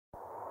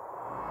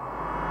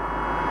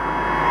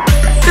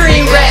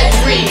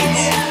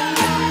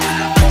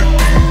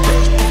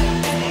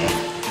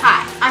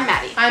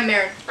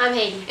I'm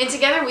Hayden. And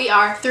together we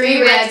are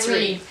Three Reds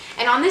Read.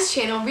 And on this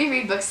channel, we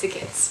read books to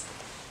kids.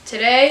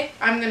 Today,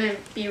 I'm going to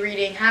be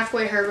reading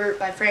Halfway Herbert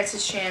by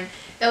Francis Chan,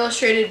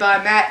 illustrated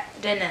by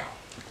Maddie.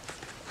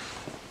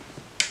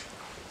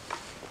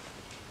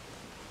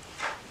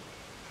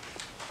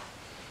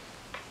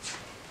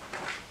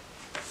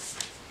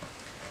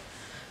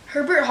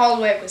 Herbert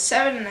Holloway was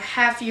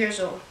 7.5 years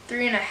old,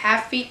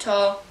 3.5 feet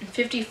tall, and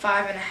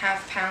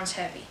 55.5 pounds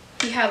heavy.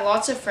 He had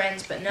lots of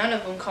friends, but none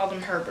of them called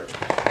him Herbert.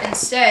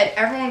 Instead,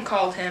 everyone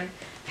called him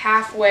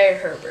Halfway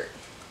Herbert.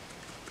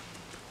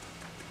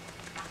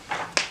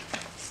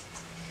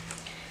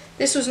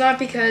 This was not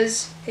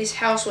because his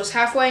house was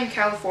halfway in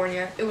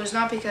California. It was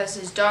not because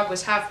his dog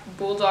was half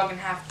bulldog and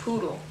half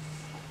poodle.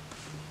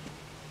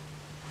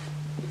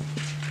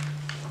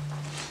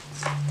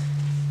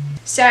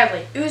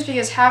 Sadly, it was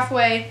because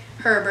Halfway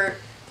Herbert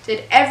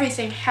did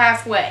everything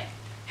halfway.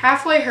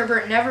 Halfway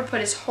Herbert never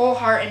put his whole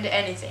heart into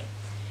anything.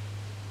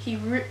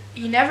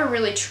 He never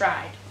really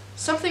tried.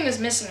 Something was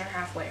missing in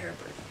Halfway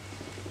Herbert.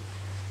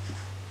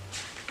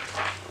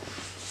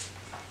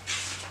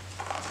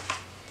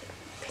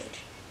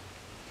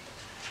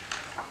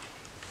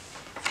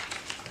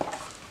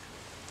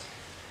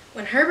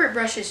 When Herbert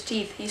brushed his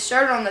teeth, he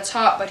started on the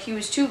top, but he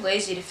was too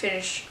lazy to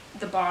finish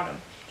the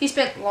bottom. He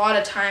spent a lot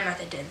of time at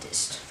the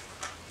dentist.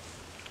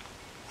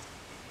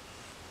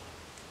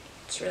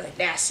 It's really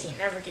nasty. You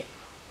never get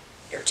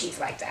your teeth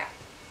like that.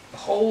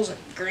 Holes and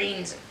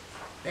greens and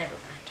never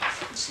mind.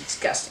 It's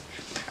disgusting.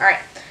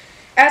 Alright.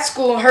 At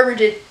school, Herbert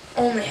did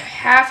only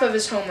half of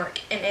his homework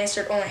and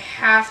answered only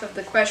half of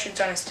the questions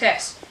on his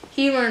test.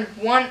 He learned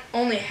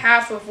only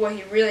half of what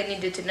he really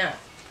needed to know.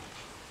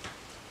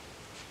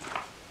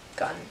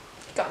 Got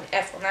an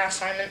F on that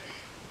assignment.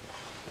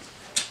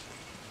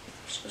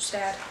 So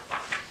sad.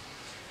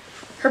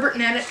 Herbert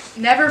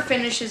never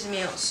finished his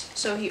meals,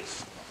 so he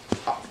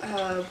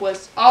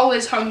was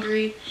always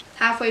hungry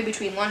halfway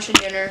between lunch and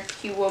dinner.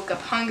 He woke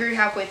up hungry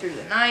halfway through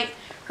the night.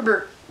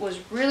 Herbert was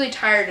really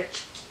tired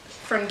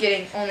from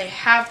getting only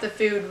half the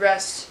food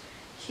rest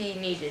he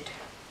needed.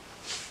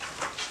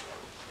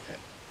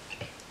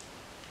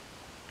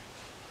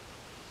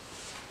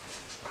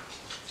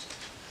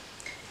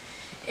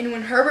 And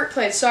when Herbert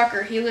played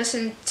soccer, he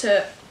listened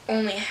to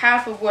only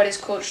half of what his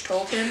coach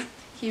told him.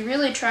 He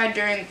really tried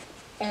during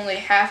only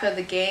half of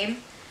the game.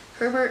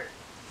 Herbert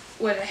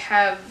would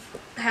have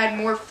had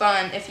more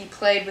fun if he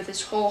played with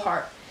his whole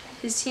heart.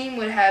 His team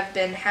would have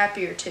been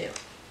happier too.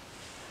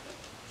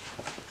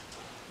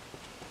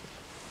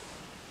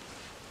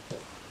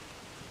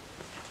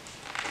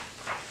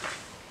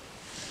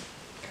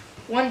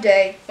 One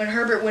day, when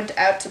Herbert went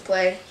out to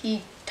play,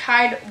 he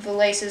tied the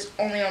laces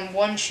only on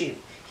one shoe.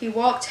 He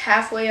walked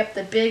halfway up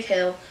the big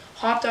hill,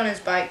 hopped on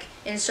his bike,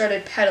 and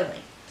started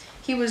pedaling.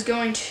 He was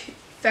going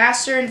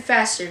faster and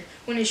faster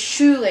when his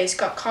shoelace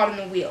got caught in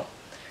the wheel.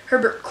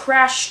 Herbert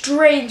crashed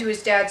straight into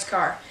his dad's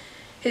car.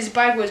 His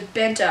bike was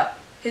bent up,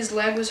 his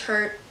leg was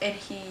hurt, and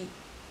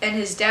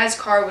his dad's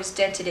car was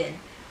dented in.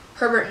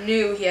 Herbert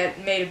knew he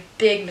had made a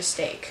big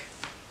mistake.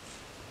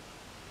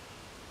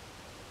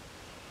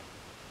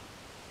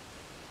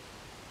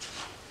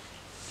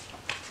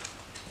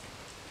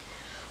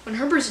 When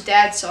Herbert's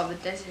dad saw the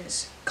dent in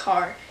his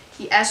car,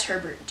 he asked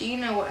Herbert, "Do you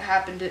know what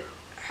happened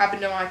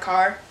to my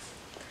car?"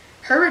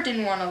 Herbert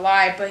didn't want to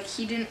lie, but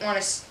he didn't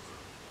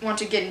want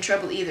to get in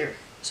trouble either.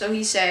 So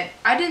he said,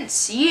 "I didn't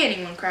see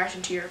anyone crash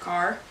into your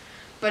car,"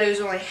 but it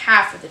was only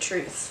half of the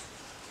truth.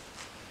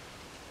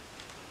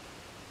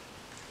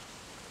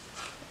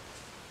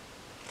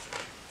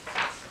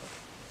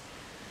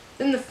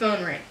 Then the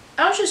phone rang.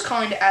 "I was just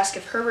calling to ask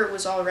if Herbert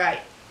was all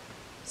right,"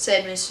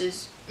 said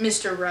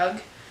Mr.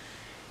 Rugg,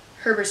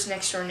 Herbert's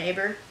next-door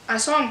neighbor. "I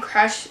saw him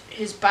crash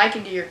his bike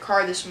into your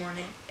car this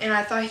morning, and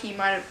I thought he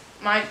might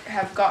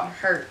have gotten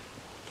hurt."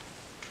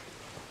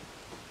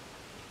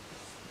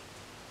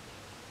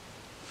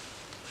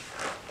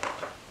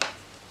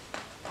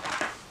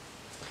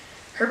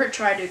 Herbert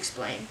tried to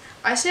explain.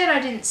 "I said I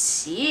didn't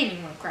see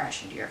anyone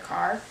crash into your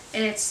car,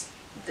 and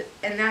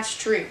that's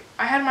true.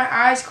 I had my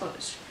eyes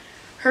closed."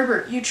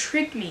 "Herbert, you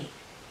tricked me,"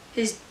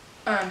 his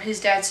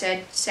dad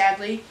said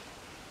sadly.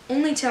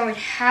 "Only telling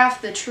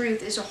half the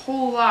truth is a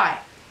whole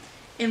lie,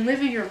 and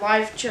living your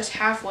life just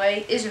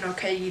halfway isn't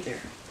okay either."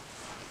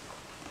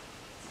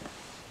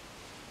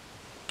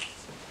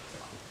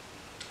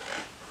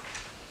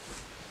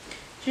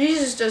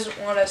 Jesus doesn't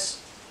want us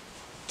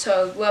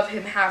to love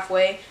him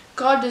halfway.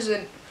 God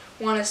doesn't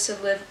want us to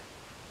live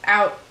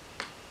out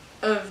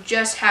of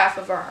just half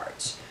of our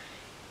hearts.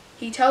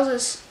 He tells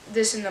us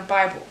this in the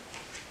Bible.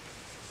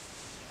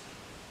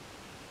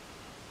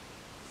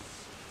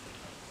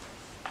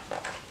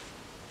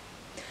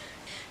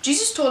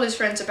 Jesus told his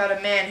friends about a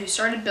man who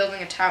started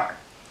building a tower.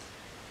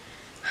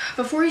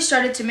 Before he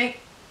started,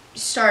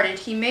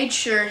 he made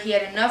sure he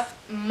had enough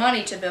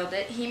money to build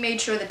it. He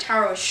made sure the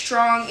tower was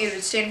strong, it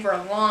would stand for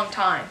a long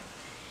time.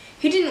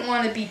 He didn't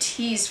want to be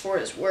teased for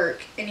his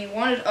work, and he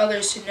wanted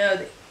others to know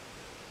that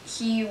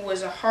he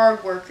was a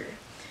hard worker.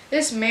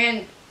 This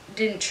man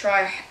didn't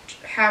try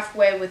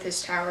halfway with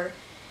his tower,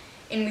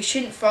 and we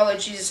shouldn't follow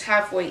Jesus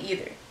halfway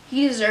either.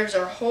 He deserves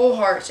our whole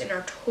hearts and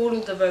our total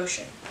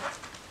devotion.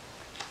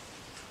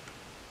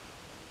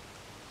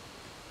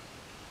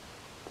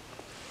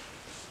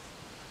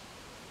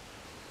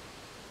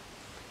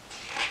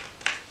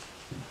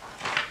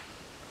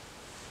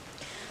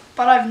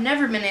 But I've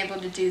never been able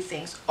to do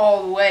things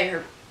all the way,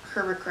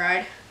 Herbert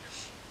cried.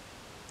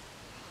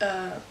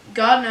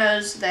 God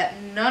knows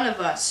that none of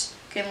us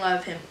can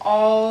love him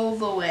all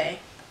the way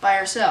by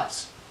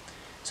ourselves.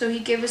 So he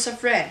gave us a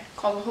friend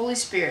called the Holy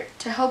Spirit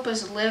to help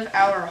us live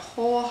out our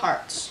whole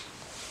hearts.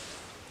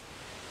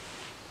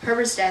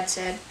 Herbert's dad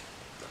said,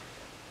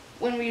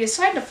 when we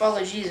decide to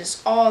follow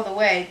Jesus all the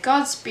way,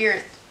 God's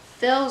Spirit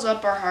fills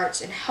up our hearts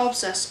and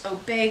helps us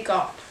obey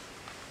God.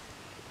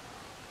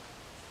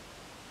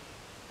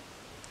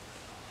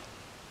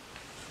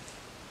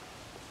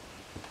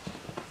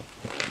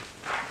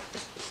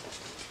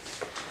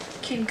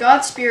 Can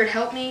God's Spirit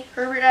help me?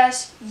 Herbert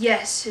asked.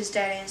 Yes, his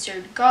dad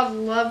answered. God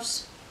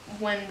loves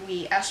when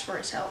we ask for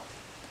his help.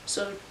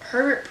 So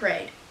Herbert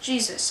prayed,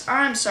 Jesus,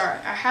 I'm sorry,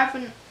 I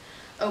haven't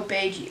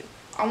obeyed you.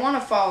 I want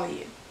to follow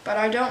you, but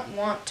I don't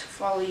want to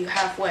follow you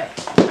halfway.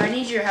 I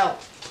need your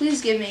help.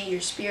 Please give me your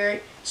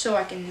Spirit so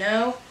I can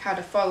know how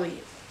to follow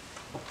you.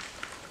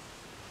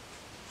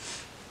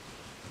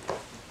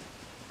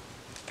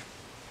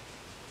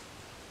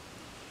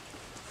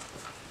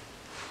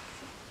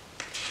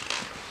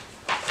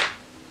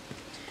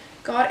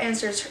 God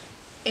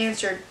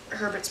answered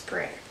Herbert's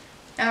prayer.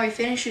 Now he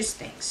finishes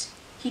things.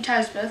 He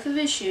ties both of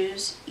his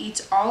shoes,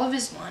 eats all of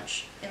his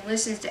lunch, and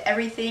listens to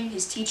everything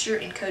his teacher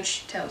and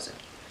coach tells him.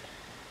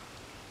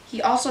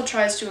 He also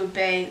tries to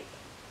obey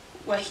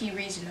what he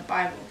reads in the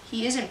Bible.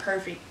 He isn't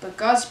perfect, but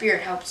God's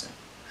Spirit helps him.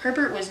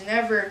 Herbert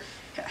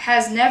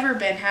has never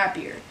been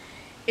happier,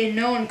 and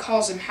no one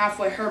calls him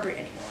halfway Herbert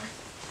anymore.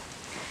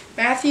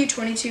 Matthew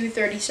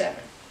 22:37.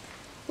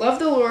 Love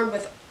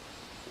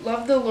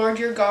the Lord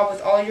your God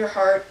with all your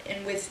heart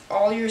and with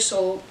all your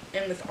soul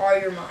and with all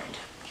your mind.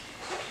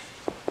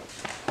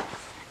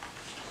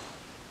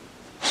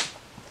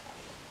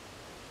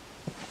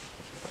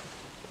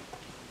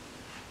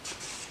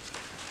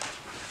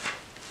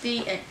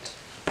 The end.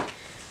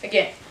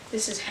 Again,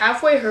 this is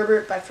Halfway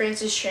Herbert by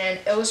Francis Chan,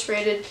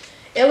 illustrated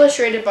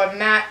by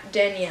Matt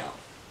Danielle.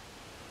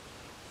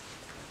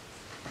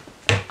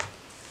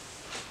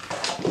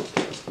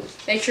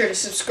 Make sure to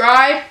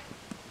subscribe,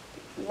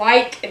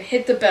 like, and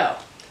hit the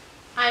bell.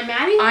 I'm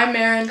Maddie. I'm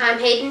Merrin. I'm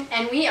Hayden.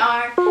 And we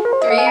are 3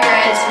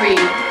 Reds Read.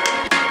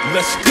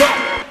 Let's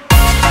go!